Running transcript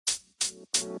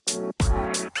Hey,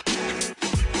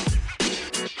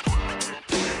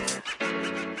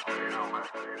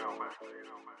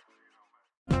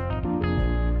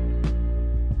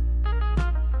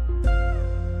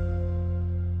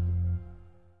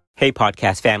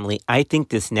 podcast family, I think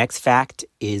this next fact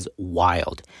is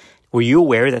wild. Were you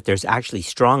aware that there's actually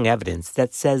strong evidence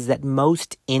that says that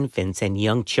most infants and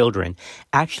young children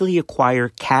actually acquire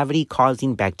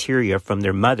cavity-causing bacteria from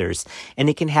their mothers, and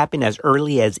it can happen as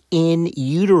early as in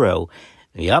utero?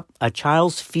 Yep, a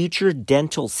child's future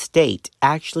dental state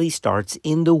actually starts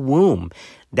in the womb.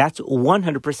 That's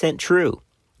 100% true.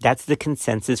 That's the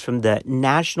consensus from the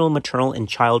National Maternal and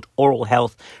Child Oral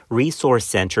Health Resource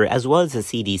Center, as well as the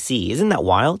CDC. Isn't that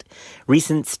wild?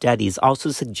 Recent studies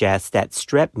also suggest that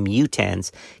strep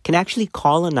mutans can actually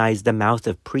colonize the mouth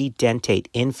of predentate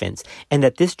infants, and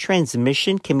that this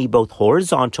transmission can be both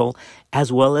horizontal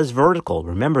as well as vertical.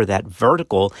 Remember that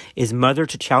vertical is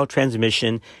mother-to-child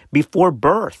transmission before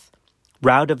birth.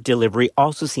 Route of delivery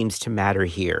also seems to matter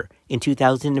here. In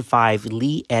 2005,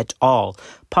 Lee et al.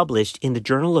 Published in the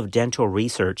Journal of Dental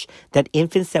Research that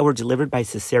infants that were delivered by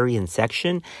cesarean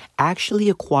section actually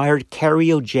acquired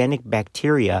karyogenic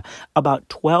bacteria about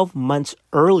 12 months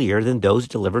earlier than those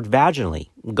delivered vaginally.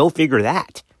 Go figure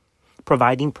that.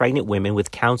 Providing pregnant women with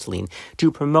counseling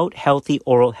to promote healthy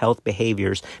oral health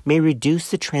behaviors may reduce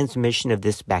the transmission of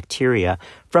this bacteria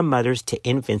from mothers to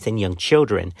infants and young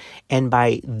children. And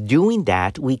by doing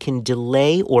that, we can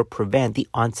delay or prevent the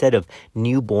onset of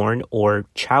newborn or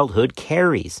childhood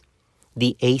caries.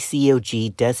 The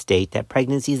ACOG does state that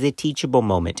pregnancy is a teachable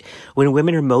moment when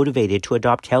women are motivated to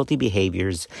adopt healthy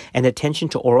behaviors, and attention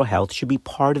to oral health should be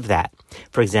part of that.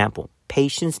 For example,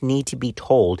 patients need to be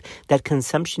told that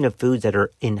consumption of foods that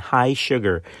are in high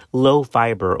sugar, low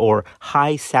fiber, or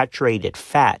high saturated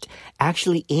fat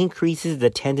actually increases the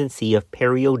tendency of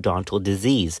periodontal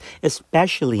disease,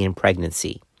 especially in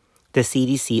pregnancy. The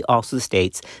CDC also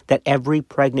states that every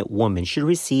pregnant woman should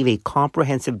receive a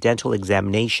comprehensive dental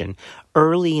examination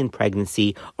early in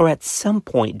pregnancy or at some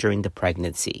point during the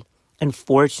pregnancy.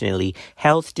 Unfortunately,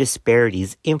 health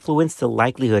disparities influence the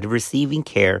likelihood of receiving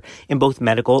care in both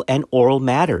medical and oral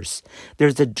matters.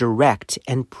 There's a direct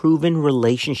and proven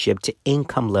relationship to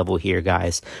income level here,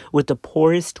 guys, with the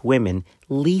poorest women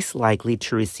least likely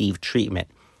to receive treatment.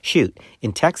 Shoot,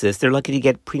 in Texas, they're lucky to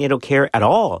get prenatal care at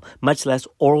all, much less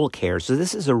oral care. So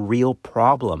this is a real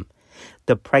problem.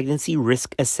 The pregnancy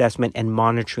risk assessment and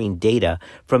monitoring data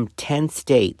from 10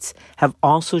 states have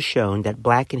also shown that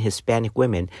Black and Hispanic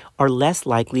women are less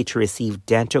likely to receive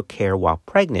dental care while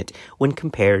pregnant when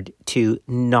compared to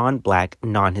non-Black,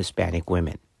 non-Hispanic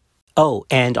women. Oh,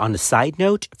 and on a side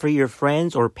note, for your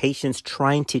friends or patients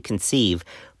trying to conceive,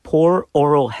 poor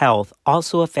oral health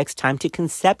also affects time to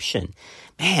conception.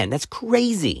 Man, that's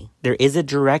crazy. There is a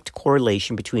direct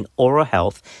correlation between oral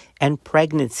health and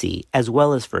pregnancy, as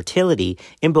well as fertility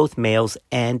in both males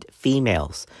and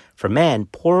females. For men,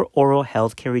 poor oral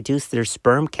health can reduce their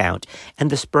sperm count and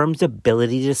the sperm's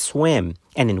ability to swim.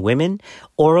 And in women,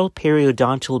 oral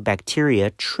periodontal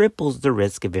bacteria triples the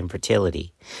risk of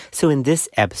infertility. So in this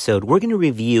episode, we're going to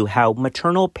review how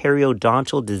maternal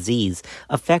periodontal disease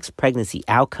affects pregnancy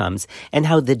outcomes and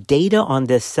how the data on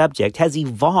this subject has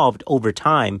evolved over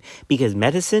time because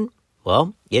medicine,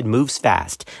 well, it moves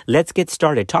fast. Let's get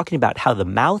started talking about how the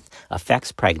mouth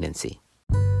affects pregnancy.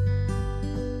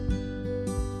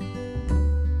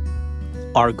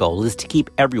 Our goal is to keep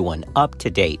everyone up to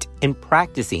date in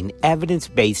practicing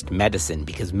evidence-based medicine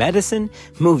because medicine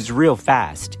moves real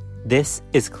fast. This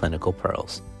is Clinical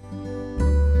Pearls.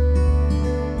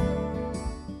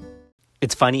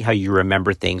 It's funny how you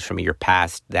remember things from your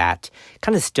past that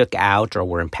kind of stuck out or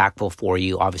were impactful for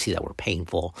you, obviously that were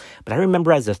painful. But I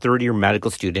remember as a third-year medical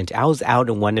student, I was out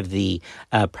in one of the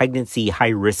pregnancy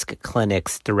high-risk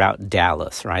clinics throughout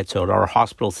Dallas, right? So our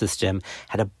hospital system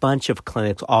had a bunch of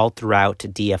clinics all throughout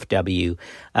DFW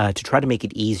to try to make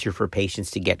it easier for patients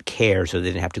to get care so they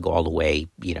didn't have to go all the way,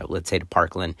 let's say to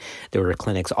Parkland. There were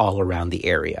clinics all around the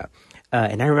area.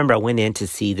 And I remember I went in to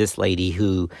see this lady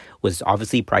who was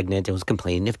obviously pregnant and was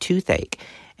complaining of toothache.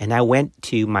 And I went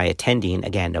to my attending,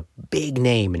 again, a big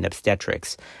name in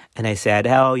obstetrics. And I said,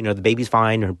 the baby's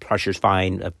fine, her pressure's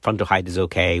fine, frontal height is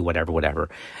okay, whatever.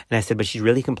 And I said, but she's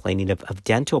really complaining of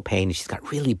dental pain and she's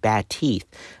got really bad teeth.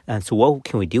 And so what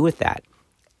can we do with that?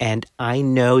 And I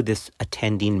know this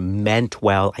attending meant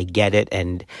well. I get it.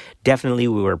 And definitely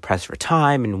we were pressed for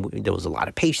time and there was a lot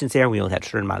of patients there. We only had a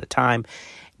certain amount of time.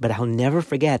 But I'll never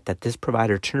forget that this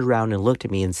provider turned around and looked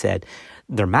at me and said,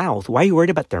 their mouth? Why are you worried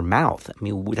about their mouth? I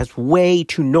mean, that's way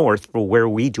too north for where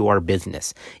we do our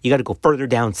business. You got to go further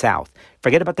down south.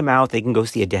 Forget about the mouth. They can go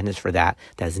see a dentist for that.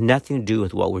 That has nothing to do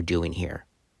with what we're doing here.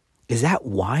 Is that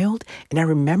wild? And I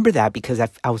remember that because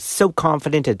I was so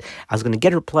confident that I was going to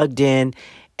get her plugged in.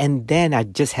 And then I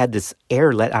just had this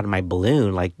air let out of my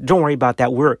balloon. Like, don't worry about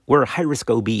that. We're a high-risk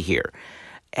OB here.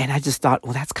 And I just thought,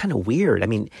 well, that's kind of weird. I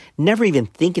mean, never even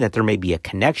thinking that there may be a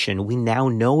connection. We now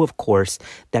know, of course,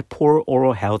 that poor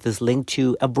oral health is linked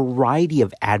to a variety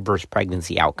of adverse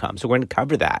pregnancy outcomes. So we're going to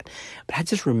cover that. But I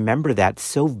just remember that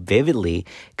so vividly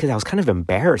because I was kind of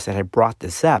embarrassed that I brought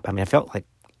this up. I mean, I felt like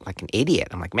an idiot.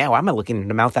 I'm like, man, why am I looking in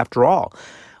the mouth after all?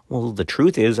 Well, the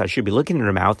truth is I should be looking in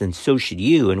her mouth, and so should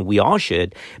you, and we all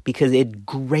should, because it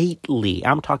greatly,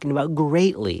 I'm talking about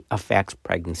greatly, affects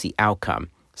pregnancy outcome.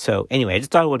 So anyway, I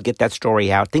just thought I would get that story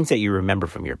out, things that you remember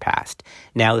from your past.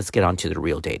 Now let's get on to the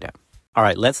real data. All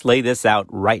right, let's lay this out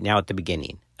right now at the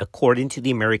beginning. According to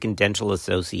the American Dental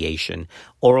Association,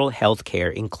 oral health care,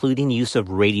 including use of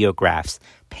radiographs,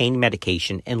 pain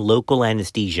medication, and local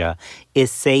anesthesia,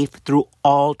 is safe through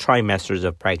all trimesters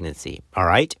of pregnancy. All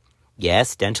right?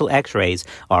 Yes, dental x-rays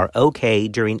are okay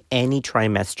during any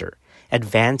trimester.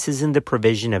 Advances in the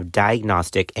provision of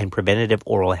diagnostic and preventative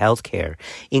oral health care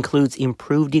includes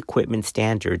improved equipment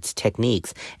standards,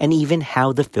 techniques, and even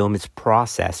how the film is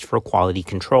processed for quality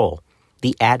control.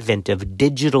 The advent of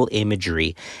digital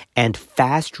imagery and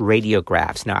fast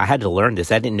radiographs. Now, I had to learn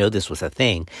this. I didn't know this was a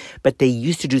thing. But they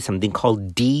used to do something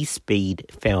called D-speed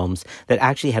films that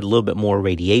actually had a little bit more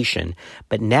radiation.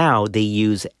 But now they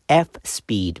use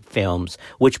F-speed films,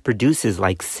 which produces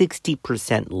like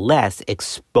 60% less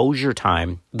exposure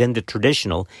time than the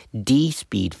traditional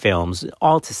D-speed films.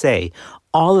 All to say,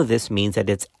 all of this means that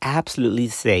it's absolutely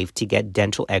safe to get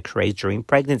dental x-rays during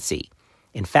pregnancy.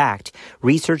 In fact,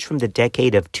 research from the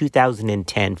decade of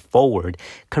 2010 forward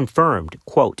confirmed,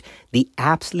 quote, the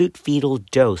absolute fetal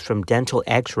dose from dental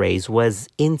x-rays was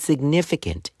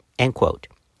insignificant, end quote.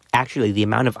 Actually, the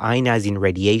amount of ionizing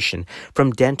radiation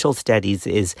from dental studies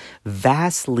is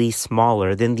vastly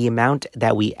smaller than the amount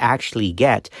that we actually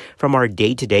get from our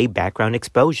day-to-day background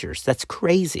exposures. That's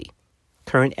crazy.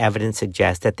 Current evidence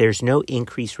suggests that there's no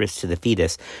increased risk to the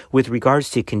fetus with regards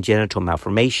to congenital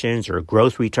malformations or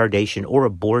growth retardation or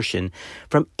abortion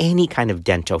from any kind of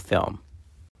dental film.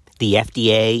 The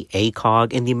FDA,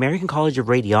 ACOG, and the American College of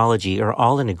Radiology are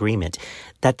all in agreement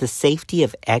that the safety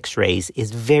of x-rays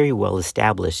is very well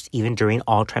established even during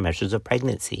all trimesters of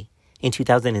pregnancy. In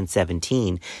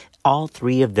 2017, all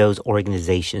three of those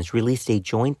organizations released a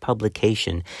joint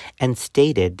publication and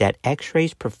stated that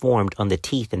x-rays performed on the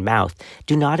teeth and mouth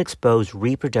do not expose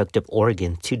reproductive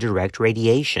organs to direct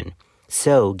radiation.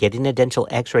 So, getting a dental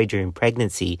x-ray during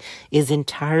pregnancy is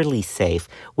entirely safe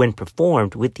when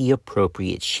performed with the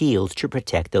appropriate shields to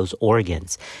protect those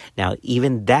organs. Now,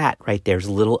 even that right there is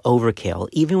a little overkill.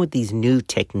 Even with these new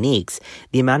techniques,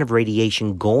 the amount of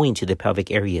radiation going to the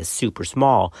pelvic area is super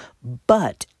small,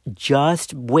 but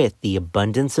just with the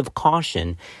abundance of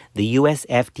caution, the U.S.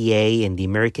 FDA and the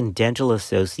American Dental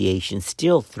Association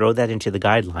still throw that into the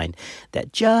guideline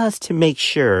that just to make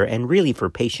sure, and really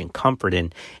for patient comfort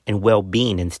and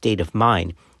well-being and state of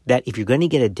mind, that if you're going to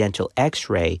get a dental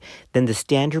x-ray, then the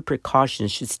standard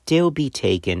precautions should still be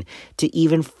taken to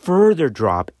even further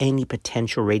drop any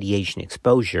potential radiation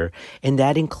exposure, and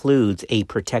that includes a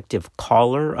protective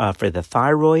collar for the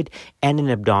thyroid and an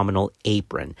abdominal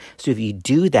apron. So if you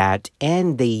do that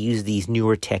and they use these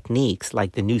newer techniques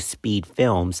like the new speed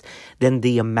films, then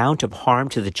the amount of harm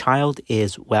to the child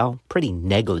is, well, pretty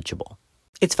negligible.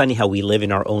 It's funny how we live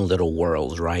in our own little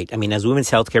worlds, right? I mean, as women's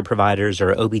healthcare providers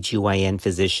or OBGYN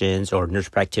physicians or nurse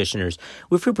practitioners,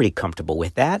 we feel pretty comfortable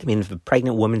with that. I mean, if a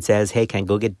pregnant woman says, hey, can I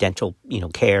go get dental,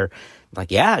 care? Like,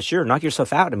 yeah, sure, knock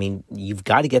yourself out. I mean, you've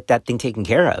got to get that thing taken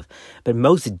care of. But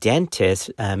most dentists,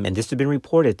 and this has been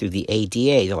reported through the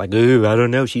ADA, they're like, ooh, I don't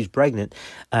know, she's pregnant.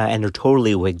 And they're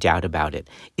totally wigged out about it.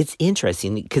 It's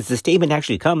interesting because the statement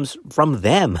actually comes from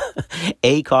them.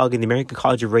 ACOG and the American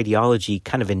College of Radiology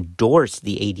kind of endorsed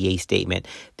the ADA statement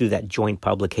through that joint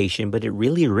publication, but it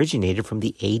really originated from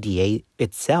the ADA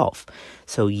itself.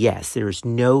 So yes, there's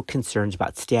no concerns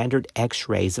about standard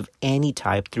x-rays of any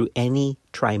type through any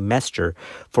trimester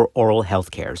for oral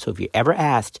health care. So if you're ever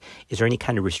asked, is there any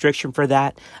kind of restriction for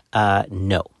that?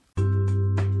 No.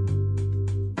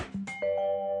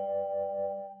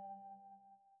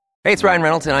 Hey, it's Ryan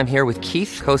Reynolds, and I'm here with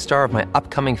Keith, co-star of my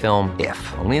upcoming film,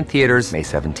 If, only in theaters May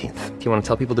 17th. Do you want to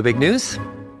tell people the big news?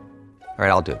 All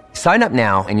right, I'll do it. Sign up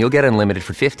now and you'll get unlimited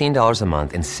for $15 a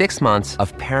month and 6 months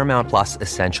of Paramount Plus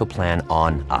Essential Plan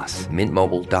on us.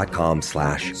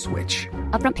 MintMobile.com/switch.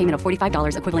 Upfront payment of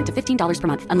 $45 equivalent to $15 per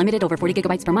month. Unlimited over 40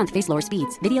 gigabytes per month. Face lower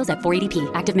speeds. Videos at 480p.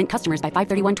 Active Mint customers by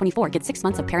 531.24 get 6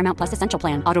 months of Paramount Plus Essential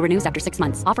Plan. Auto renews after 6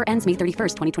 months. Offer ends May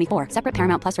 31st, 2024. Separate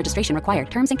Paramount Plus registration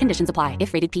required. Terms and conditions apply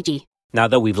if rated PG. Now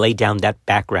that we've laid down that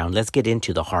background, let's get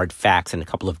into the hard facts and a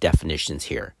couple of definitions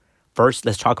here. First,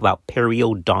 let's talk about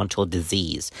periodontal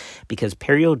disease, because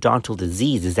periodontal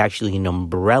disease is actually an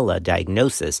umbrella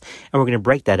diagnosis, and we're going to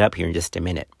break that up here in just a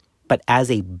minute. But as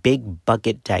a big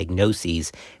bucket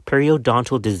diagnosis,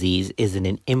 periodontal disease is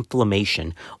an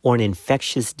inflammation or an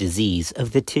infectious disease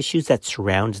of the tissues that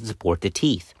surround and support the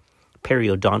teeth.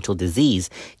 Periodontal disease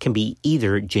can be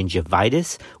either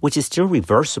gingivitis, which is still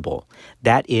reversible,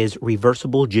 that is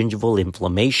reversible gingival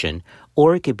inflammation,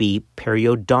 or it could be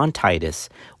periodontitis,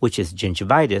 which is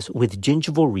gingivitis with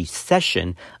gingival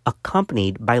recession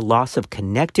accompanied by loss of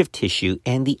connective tissue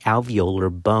and the alveolar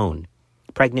bone.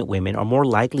 Pregnant women are more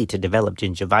likely to develop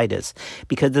gingivitis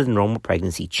because of the normal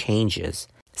pregnancy changes.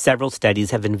 Several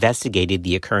studies have investigated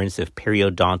the occurrence of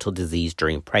periodontal disease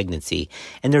during pregnancy,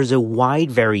 and there's a wide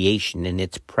variation in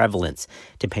its prevalence.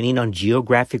 Depending on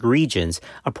geographic regions,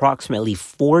 approximately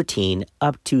 14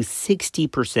 up to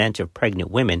 60% of pregnant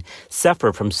women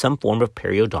suffer from some form of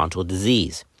periodontal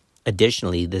disease.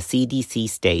 Additionally, the CDC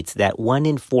states that 1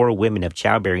 in 4 women of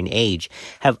childbearing age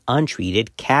have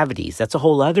untreated cavities. That's a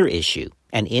whole other issue.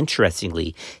 And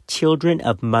interestingly, children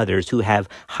of mothers who have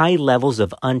high levels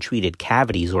of untreated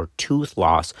cavities or tooth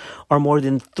loss are more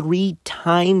than 3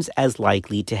 times as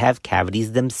likely to have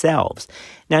cavities themselves.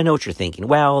 Now, I know what you're thinking.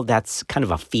 Well, that's kind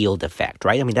of a field effect,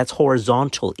 right? I mean, that's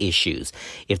horizontal issues.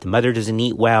 If the mother doesn't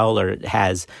eat well or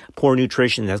has poor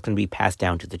nutrition, that's going to be passed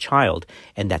down to the child.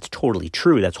 And that's totally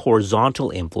true. That's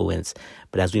horizontal influence.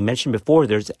 But as we mentioned before,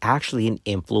 there's actually an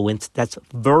influence that's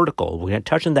vertical. We're going to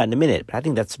touch on that in a minute, but I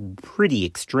think that's pretty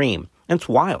extreme. And it's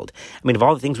wild. I mean, of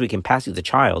all the things we can pass to the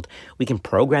child, we can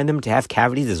program them to have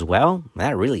cavities as well?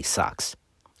 That really sucks.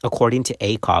 According to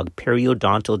ACOG,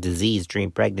 periodontal disease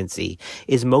during pregnancy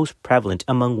is most prevalent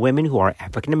among women who are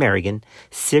African American,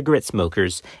 cigarette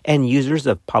smokers, and users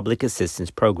of public assistance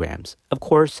programs. Of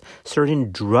course,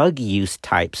 certain drug use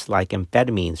types like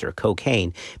amphetamines or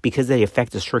cocaine, because they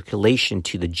affect the circulation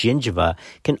to the gingiva,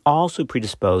 can also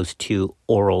predispose to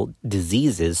oral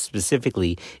diseases,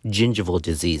 specifically gingival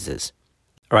diseases.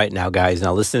 All right, now, guys,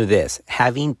 now listen to this.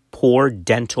 Having poor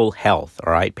dental health,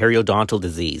 all right, periodontal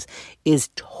disease, is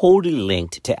totally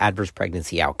linked to adverse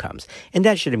pregnancy outcomes. And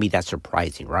that shouldn't be that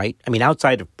surprising, right? I mean,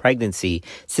 outside of pregnancy,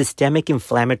 systemic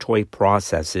inflammatory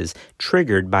processes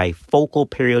triggered by focal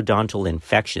periodontal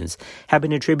infections have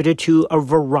been attributed to a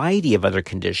variety of other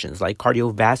conditions like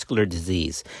cardiovascular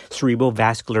disease,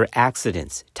 cerebrovascular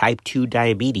accidents, type 2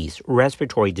 diabetes,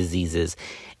 respiratory diseases,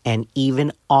 and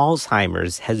even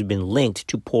Alzheimer's has been linked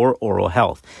to poor oral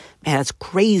health. Man, it's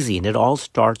crazy, and it all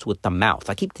starts with the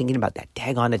mouth. I keep thinking about that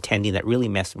daggone attending that really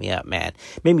messed me up, man.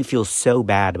 Made me feel so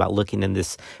bad about looking in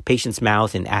this patient's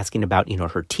mouth and asking about,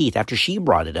 her teeth after she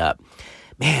brought it up.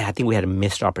 Man, I think we had a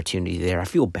missed opportunity there. I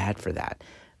feel bad for that.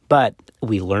 But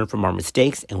we learn from our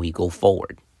mistakes and we go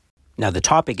forward. Now, the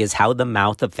topic is how the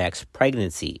mouth affects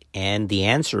pregnancy, and the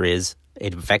answer is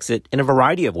it affects it in a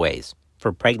variety of ways.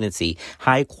 For pregnancy,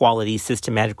 high-quality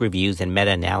systematic reviews and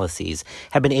meta-analyses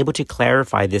have been able to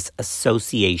clarify this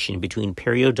association between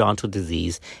periodontal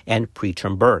disease and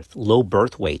preterm birth, low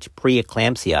birth weight,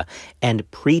 preeclampsia, and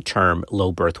preterm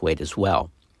low birth weight as well.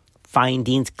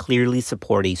 Findings clearly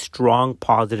support a strong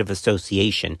positive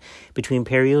association between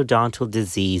periodontal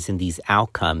disease and these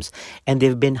outcomes, and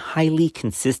they've been highly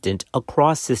consistent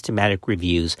across systematic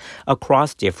reviews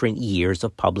across different years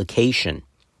of publication.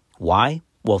 Why?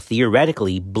 Well,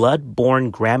 theoretically,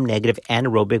 blood-borne gram-negative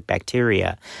anaerobic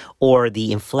bacteria, or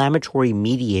the inflammatory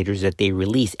mediators that they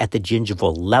release at the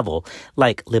gingival level,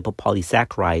 like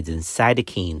lipopolysaccharides and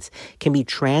cytokines, can be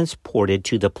transported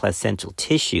to the placental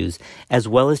tissues as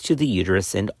well as to the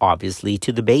uterus and obviously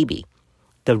to the baby.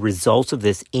 The results of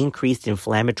this increased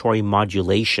inflammatory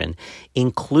modulation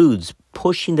includes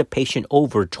pushing the patient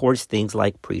over towards things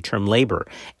like preterm labor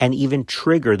and even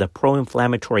trigger the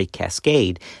pro-inflammatory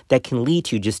cascade that can lead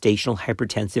to gestational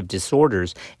hypertensive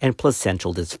disorders and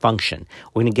placental dysfunction.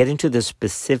 We're going to get into the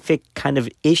specific kind of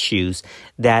issues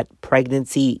that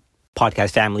pregnancy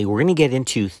podcast family. We're going to get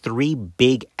into 3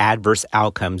 big adverse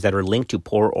outcomes that are linked to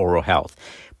poor oral health: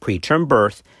 preterm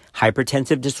birth,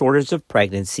 hypertensive disorders of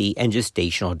pregnancy, and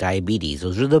gestational diabetes.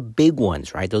 Those are the big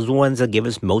ones, right? Those are the ones that give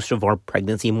us most of our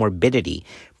pregnancy morbidity.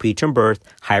 Preterm birth,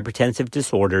 hypertensive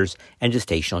disorders, and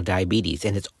gestational diabetes.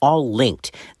 And it's all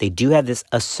linked. They do have this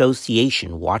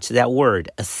association. Watch that word,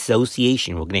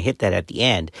 association. We're going to hit that at the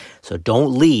end. So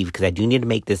don't leave, because I do need to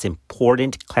make this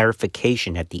important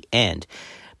clarification at the end.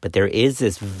 But there is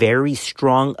this very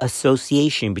strong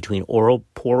association between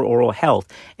poor oral health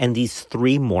and these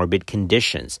three morbid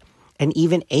conditions. And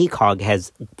even ACOG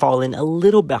has fallen a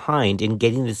little behind in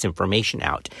getting this information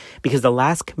out, because the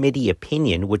last committee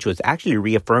opinion, which was actually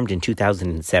reaffirmed in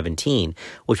 2017,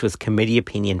 which was Committee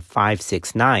Opinion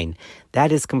 569,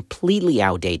 that is completely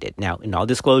outdated. Now, in all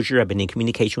disclosure, I've been in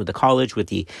communication with the college, with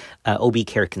the OB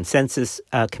Care Consensus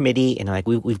Committee, and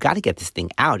we've got to get this thing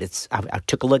out. I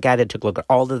took a look at it, took a look at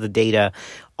all of the data,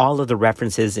 all of the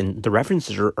references, and the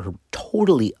references are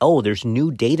totally old. There's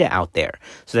new data out there.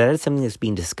 So that is something that's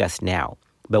being discussed now.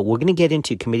 But we're going to get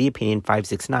into Committee Opinion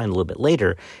 569 a little bit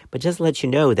later. But just to let you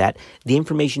know that the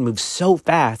information moves so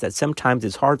fast that sometimes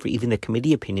it's hard for even the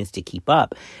committee opinions to keep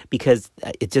up, because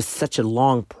it's just such a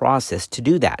long process to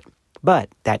do that. But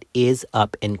that is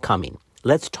up and coming.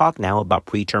 Let's talk now about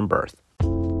preterm birth.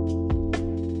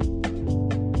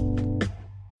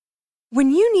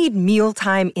 When you need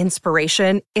mealtime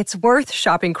inspiration, it's worth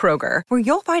shopping Kroger, where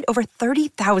you'll find over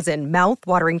 30,000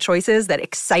 mouth-watering choices that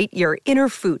excite your inner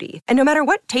foodie. And no matter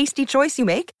what tasty choice you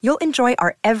make, you'll enjoy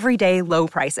our everyday low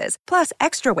prices, plus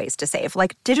extra ways to save,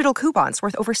 like digital coupons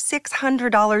worth over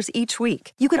 $600 each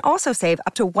week. You can also save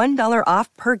up to $1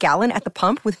 off per gallon at the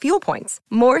pump with fuel points.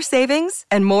 More savings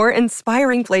and more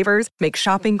inspiring flavors make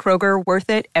shopping Kroger worth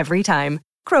it every time.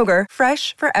 Kroger,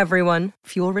 fresh for everyone.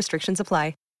 Fuel restrictions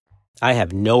apply. I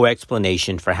have no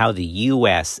explanation for how the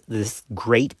U.S., this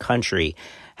great country,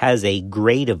 has a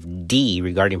grade of D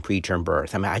regarding preterm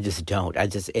birth. I mean, I just don't.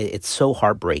 It's so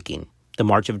heartbreaking. The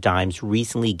March of Dimes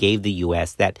recently gave the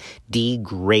U.S. that D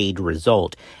grade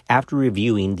result after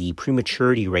reviewing the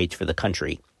prematurity rates for the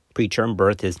country. Preterm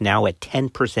birth is now at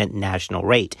 10% national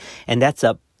rate, and that's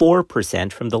up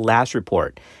 4% from the last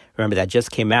report. Remember, that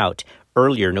just came out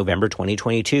earlier, November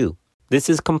 2022. This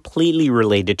is completely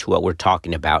related to what we're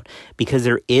talking about, because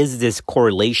there is this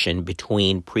correlation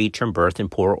between preterm birth and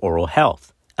poor oral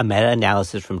health. A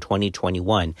meta-analysis from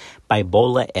 2021 by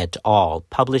Bola et al.,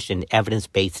 published in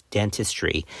Evidence-Based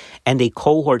Dentistry, and a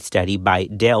cohort study by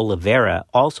De Oliveira,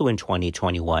 also in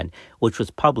 2021, which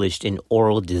was published in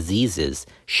Oral Diseases,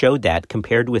 showed that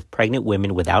compared with pregnant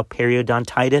women without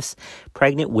periodontitis,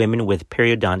 pregnant women with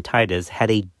periodontitis had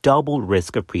a double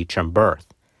risk of preterm birth.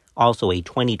 Also, a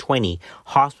 2020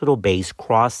 hospital-based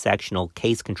cross-sectional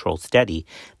case control study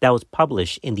that was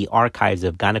published in the Archives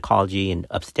of Gynecology and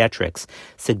Obstetrics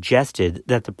suggested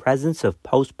that the presence of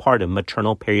postpartum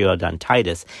maternal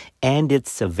periodontitis and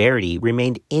its severity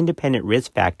remained independent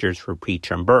risk factors for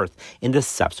preterm birth in the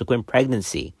subsequent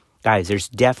pregnancy. Guys, there's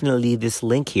definitely this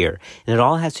link here, and it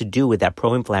all has to do with that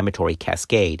pro-inflammatory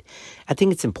cascade. I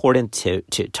think it's important to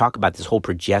talk about this whole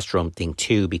progesterone thing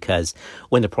too, because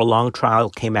when the Prolonged trial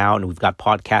came out, and we've got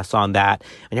podcasts on that,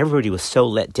 and everybody was so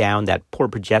let down that poor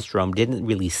progesterone didn't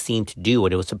really seem to do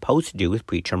what it was supposed to do with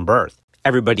preterm birth.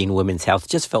 Everybody in women's health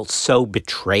just felt so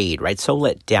betrayed, right? So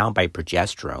let down by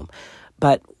progesterone.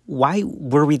 But why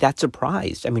were we that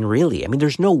surprised? I mean, really,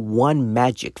 there's no one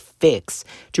magic fix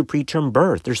to preterm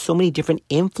birth. There's so many different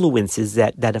influences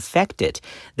that affect it.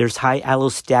 There's high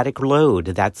allostatic load.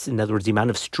 That's, in other words, the amount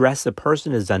of stress a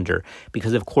person is under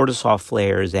because of cortisol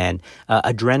flares and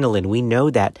adrenaline. We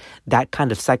know that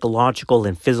kind of psychological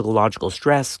and physiological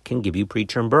stress can give you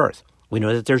preterm birth. We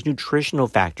know that there's nutritional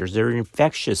factors, there are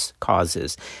infectious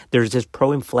causes, there's this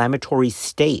pro-inflammatory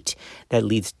state that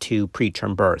leads to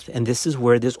preterm birth. And this is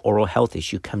where this oral health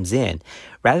issue comes in.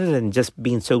 Rather than just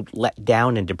being so let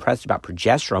down and depressed about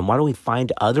progesterone, why don't we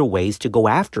find other ways to go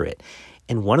after it?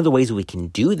 And one of the ways we can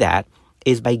do that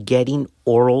is by getting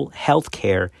oral health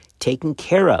care taken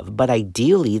care of. But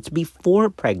ideally, it's before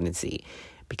pregnancy.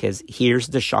 Because here's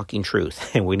the shocking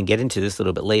truth, and we're going to get into this a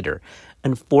little bit later.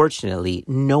 Unfortunately,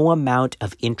 no amount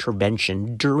of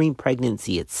intervention during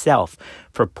pregnancy itself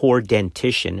for poor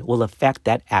dentition will affect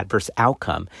that adverse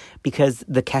outcome because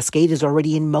the cascade is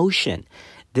already in motion.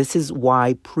 This is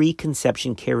why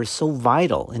preconception care is so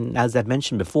vital. And as I've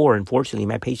mentioned before, unfortunately,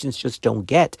 my patients just don't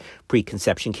get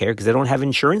preconception care because they don't have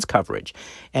insurance coverage.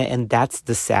 And that's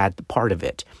the sad part of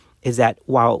it. Is that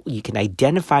while you can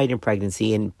identify it in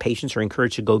pregnancy and patients are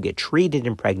encouraged to go get treated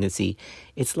in pregnancy,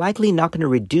 it's likely not going to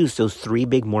reduce those three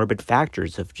big morbid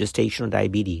factors of gestational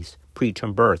diabetes,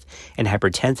 preterm birth and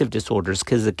hypertensive disorders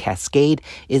because the cascade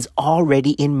is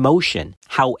already in motion.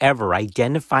 However,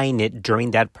 identifying it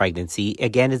during that pregnancy,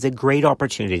 again, is a great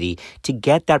opportunity to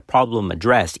get that problem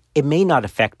addressed. It may not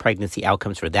affect pregnancy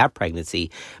outcomes for that pregnancy,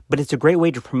 but it's a great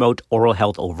way to promote oral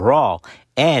health overall.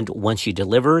 And once she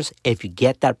delivers, if you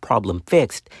get that problem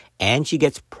fixed and she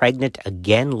gets pregnant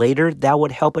again later, that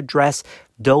would help address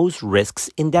those risks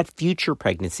in that future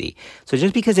pregnancy. So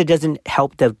just because it doesn't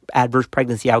help the adverse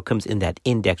pregnancy outcomes in that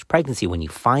index pregnancy when you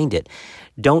find it,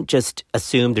 don't just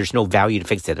assume there's no value to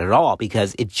fix it at all,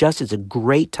 because it just is a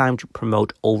great time to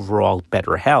promote overall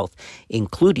better health,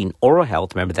 including oral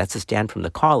health. Remember, that's a stand from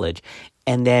the college.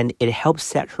 And then it helps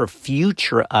set her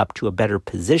future up to a better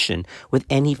position with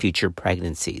any future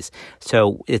pregnancies.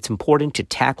 So it's important to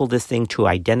tackle this thing, to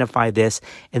identify this,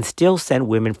 and still send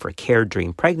women for care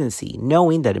during pregnancy,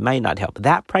 knowing that it might not help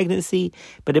that pregnancy,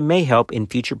 but it may help in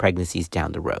future pregnancies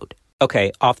down the road.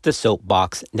 Okay, off the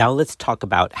soapbox, now let's talk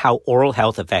about how oral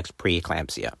health affects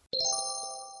preeclampsia.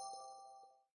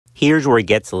 Here's where it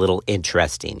gets a little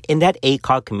interesting. In that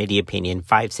ACOG committee opinion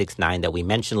 569 that we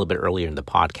mentioned a little bit earlier in the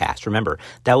podcast, remember,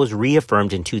 that was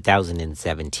reaffirmed in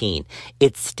 2017.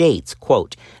 It states,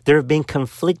 quote, there have been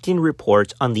conflicting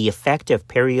reports on the effect of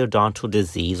periodontal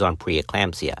disease on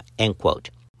preeclampsia, end quote.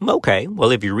 Okay,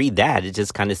 well, if you read that, it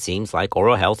just kind of seems like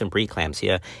oral health and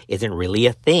preeclampsia isn't really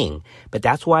a thing. But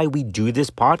that's why we do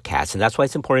this podcast, and that's why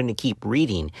it's important to keep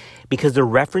reading, because the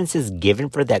references given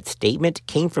for that statement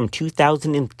came from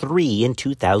 2003 and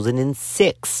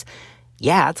 2006.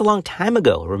 Yeah, that's a long time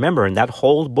ago. Remember, and that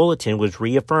whole bulletin was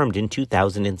reaffirmed in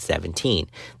 2017,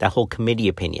 that whole committee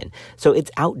opinion. So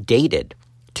it's outdated.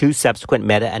 Two subsequent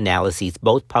meta-analyses,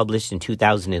 both published in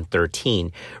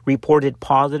 2013, reported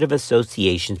positive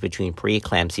associations between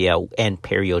preeclampsia and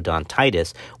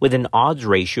periodontitis with an odds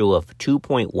ratio of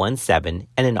 2.17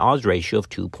 and an odds ratio of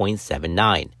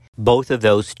 2.79. Both of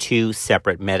those two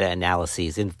separate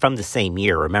meta-analyses from the same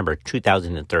year, remember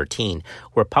 2013,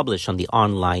 were published on the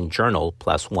online journal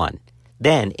PLOS ONE.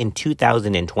 Then, in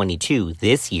 2022,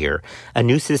 this year, a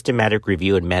new systematic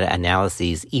review and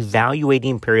meta-analyses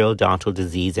evaluating periodontal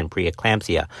disease and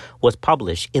preeclampsia was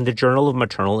published in the Journal of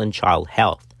Maternal and Child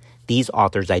Health. These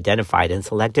authors identified and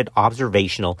selected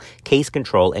observational, case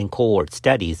control, and cohort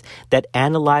studies that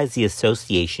analyzed the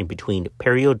association between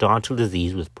periodontal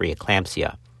disease with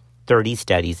preeclampsia. 30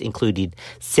 studies, including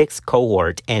 6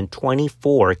 cohort and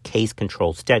 24 case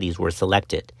control studies, were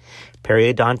selected.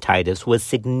 Periodontitis was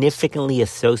significantly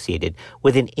associated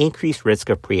with an increased risk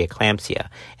of preeclampsia,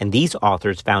 and these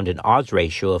authors found an odds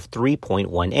ratio of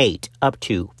 3.18 up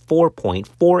to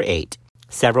 4.48.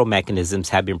 Several mechanisms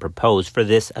have been proposed for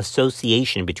this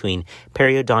association between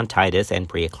periodontitis and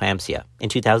preeclampsia. In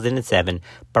 2007,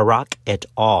 Barak et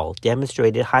al.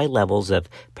 Demonstrated high levels of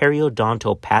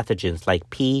periodontal pathogens like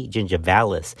P.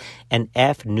 gingivalis and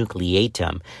F.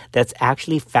 nucleatum that's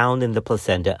actually found in the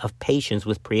placenta of patients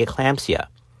with preeclampsia.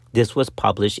 This was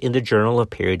published in the Journal of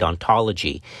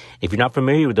Periodontology. If you're not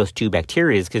familiar with those two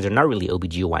bacteria, because they're not really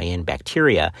OBGYN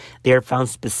bacteria, they are found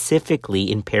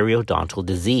specifically in periodontal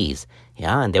disease.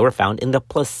 Yeah, and they were found in the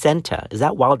placenta. Is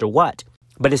that wild or what?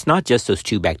 But it's not just those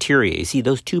two bacteria. You see,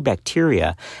 those two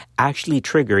bacteria actually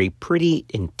trigger a pretty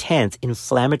intense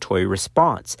inflammatory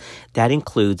response. That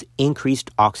includes increased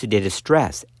oxidative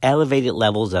stress, elevated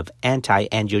levels of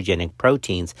anti-angiogenic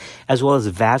proteins, as well as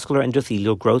vascular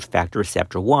endothelial growth factor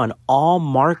receptor 1, all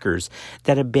markers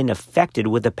that have been affected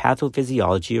with the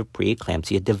pathophysiology of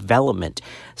preeclampsia development.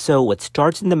 So what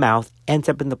starts in the mouth ends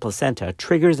up in the placenta,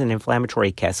 triggers an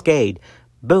inflammatory cascade.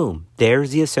 Boom, there's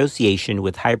the association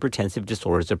with hypertensive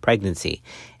disorders of pregnancy.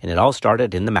 And it all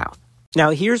started in the mouth.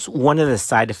 Now, here's one of the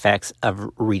side effects of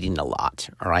reading a lot,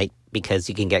 all right? Because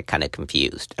you can get kind of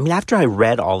confused. I mean, after I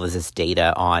read all of this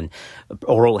data on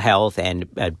oral health and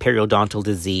periodontal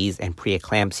disease and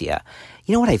preeclampsia,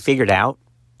 you know what I figured out?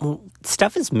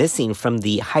 Stuff is missing from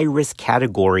the high-risk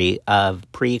category of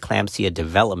preeclampsia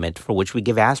development for which we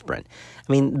give aspirin.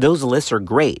 I mean, those lists are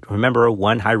great. Remember,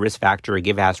 1 high-risk factor,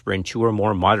 give aspirin. 2 or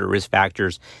more moderate risk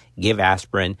factors, give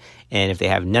aspirin. And if they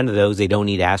have none of those, they don't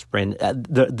need aspirin.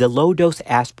 The low-dose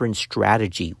aspirin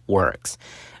strategy works.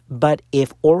 But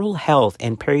if oral health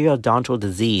and periodontal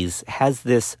disease has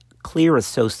this clear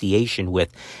association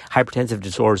with hypertensive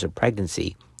disorders of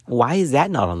pregnancy, why is that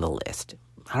not on the list?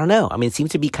 I don't know. I mean, it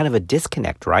seems to be kind of a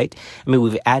disconnect, right? I mean,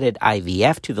 we've added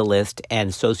IVF to the list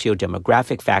and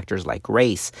socio-demographic factors like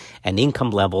race and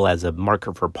income level as a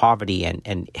marker for poverty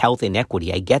and health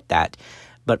inequity. I get that.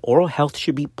 But oral health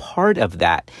should be part of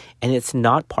that, and it's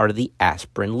not part of the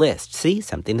aspirin list. See?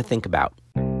 Something to think about.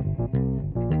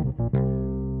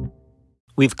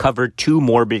 We've covered two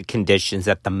morbid conditions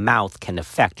that the mouth can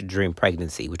affect during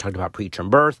pregnancy. We talked about preterm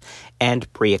birth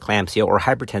and preeclampsia or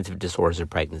hypertensive disorders of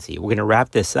pregnancy. We're going to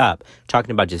wrap this up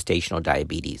talking about gestational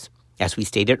diabetes. As we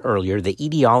stated earlier, the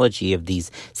etiology of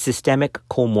these systemic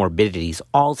comorbidities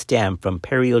all stem from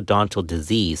periodontal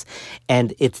disease,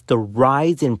 and it's the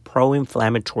rise in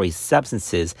pro-inflammatory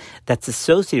substances that's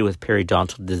associated with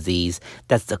periodontal disease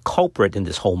that's the culprit in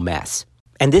this whole mess.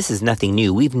 And this is nothing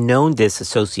new. We've known this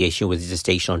association with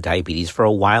gestational diabetes for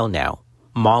a while now.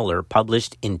 Mahler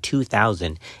published in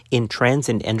 2000 in Trends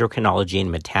in Endocrinology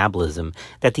and Metabolism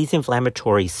that these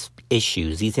inflammatory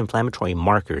issues, these inflammatory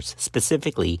markers,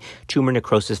 specifically tumor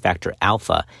necrosis factor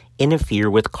alpha, interfere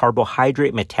with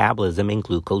carbohydrate metabolism and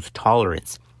glucose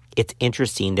tolerance. It's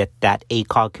interesting that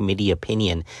ACOG committee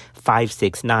opinion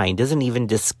 569 doesn't even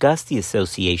discuss the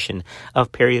association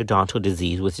of periodontal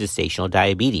disease with gestational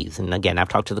diabetes. And again, I've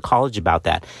talked to the college about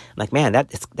that. I'm like, man,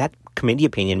 that committee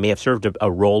opinion may have served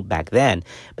a role back then,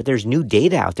 but there's new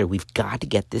data out there. We've got to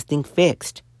get this thing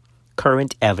fixed.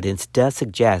 Current evidence does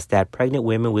suggest that pregnant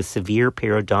women with severe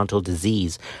periodontal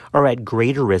disease are at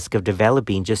greater risk of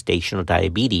developing gestational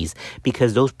diabetes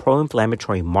because those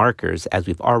pro-inflammatory markers, as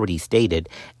we've already stated,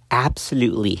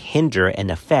 absolutely hinder and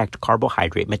affect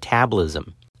carbohydrate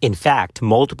metabolism. In fact,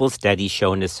 multiple studies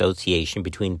show an association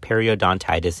between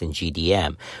periodontitis and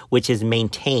GDM, which is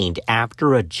maintained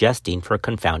after adjusting for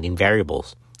confounding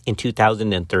variables. In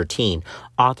 2013,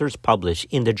 authors published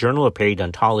in the Journal of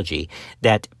Periodontology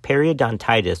that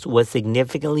periodontitis was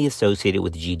significantly associated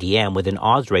with GDM with an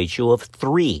odds ratio of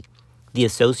 3. The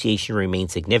association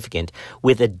remains significant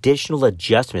with additional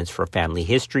adjustments for family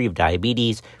history of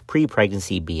diabetes,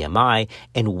 pre-pregnancy BMI,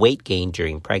 and weight gain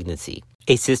during pregnancy.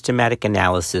 A systematic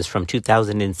analysis from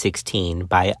 2016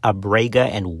 by Abrega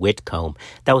and Whitcomb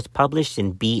that was published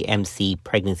in BMC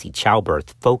Pregnancy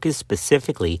Childbirth focused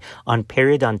specifically on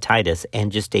periodontitis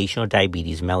and gestational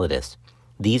diabetes mellitus.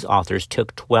 These authors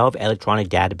took 12 electronic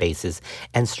databases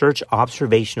and searched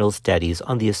observational studies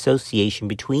on the association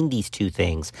between these two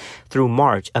things through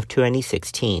March of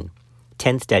 2016.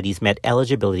 10 studies met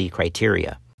eligibility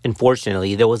criteria.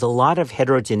 Unfortunately, there was a lot of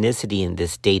heterogeneity in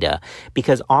this data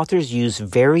because authors used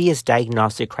various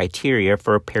diagnostic criteria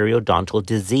for periodontal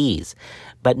disease.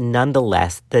 But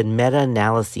nonetheless, the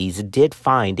meta-analyses did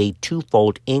find a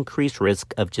twofold increased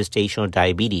risk of gestational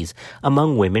diabetes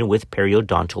among women with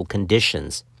periodontal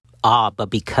conditions. But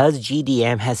because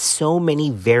GDM has so many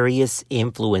various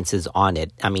influences on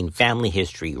it, family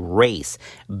history, race,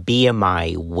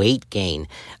 BMI, weight gain,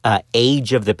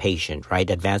 age of the patient, right,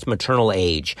 advanced maternal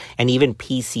age, and even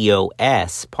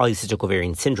PCOS, polycystic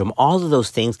ovarian syndrome, all of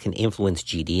those things can influence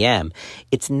GDM.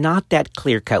 It's not that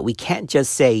clear-cut. We can't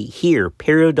just say, here,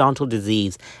 periodontal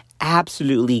disease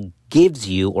absolutely gives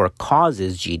you or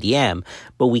causes GDM,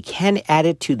 but we can add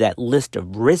it to that list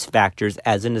of risk factors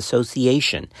as an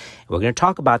association. We're going to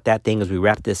talk about that thing as we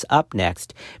wrap this up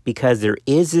next, because there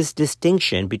is this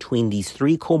distinction between these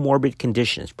three comorbid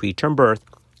conditions, preterm birth,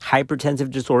 hypertensive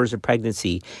disorders of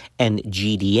pregnancy, and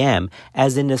GDM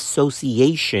as an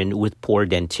association with poor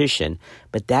dentition,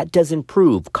 but that doesn't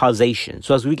prove causation.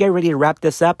 So as we get ready to wrap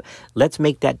this up, let's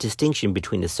make that distinction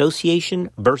between association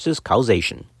versus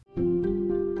causation.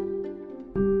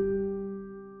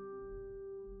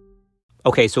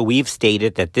 Okay, so we've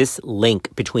stated that this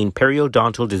link between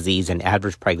periodontal disease and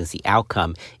adverse pregnancy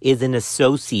outcome is an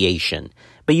association.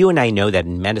 But you and I know that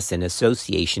in medicine,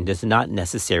 association does not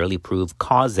necessarily prove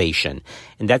causation.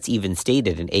 And that's even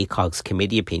stated in ACOG's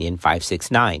Committee Opinion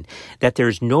 569, that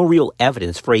there's no real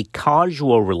evidence for a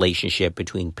causal relationship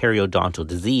between periodontal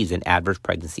disease and adverse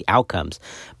pregnancy outcomes.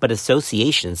 But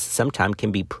associations sometimes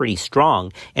can be pretty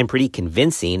strong and pretty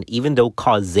convincing, even though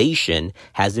causation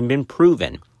hasn't been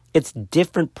proven. It's a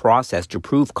different process to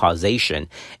prove causation,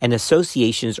 and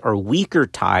associations are weaker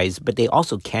ties, but they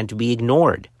also can't be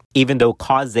ignored. Even though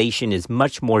causation is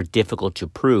much more difficult to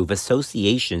prove,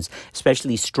 associations,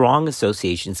 especially strong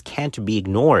associations, can't be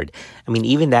ignored.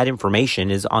 Even that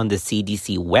information is on the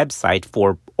CDC website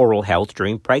for oral health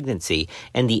during pregnancy,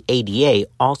 and the ADA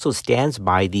also stands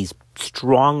by these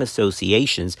strong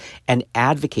associations and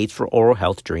advocates for oral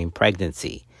health during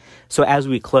pregnancy. So as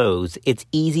we close, it's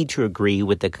easy to agree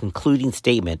with the concluding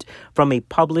statement from a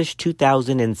published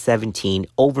 2017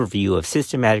 overview of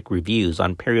systematic reviews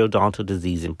on periodontal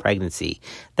disease in pregnancy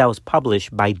that was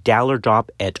published by Dahldorp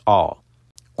et al.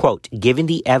 Quote, given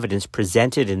the evidence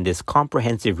presented in this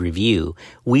comprehensive review,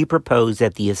 we propose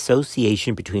that the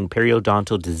association between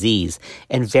periodontal disease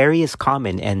and various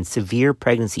common and severe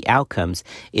pregnancy outcomes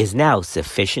is now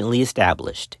sufficiently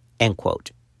established. End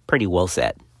quote. Pretty well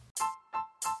said.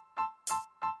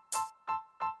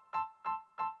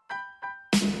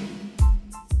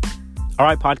 All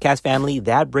right, podcast family,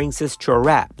 that brings us to a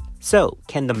wrap. So,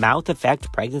 can the mouth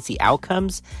affect pregnancy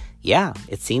outcomes? Yeah,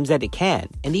 it seems that it can.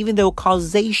 And even though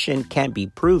causation can't be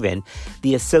proven,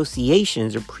 the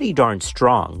associations are pretty darn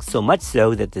strong. So much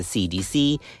so that the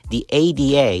CDC, the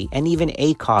ADA, and even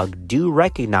ACOG do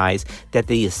recognize that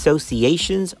the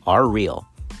associations are real.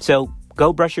 So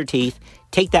go brush your teeth,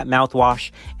 take that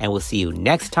mouthwash, and we'll see you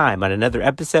next time on another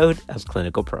episode of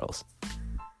Clinical Pearls.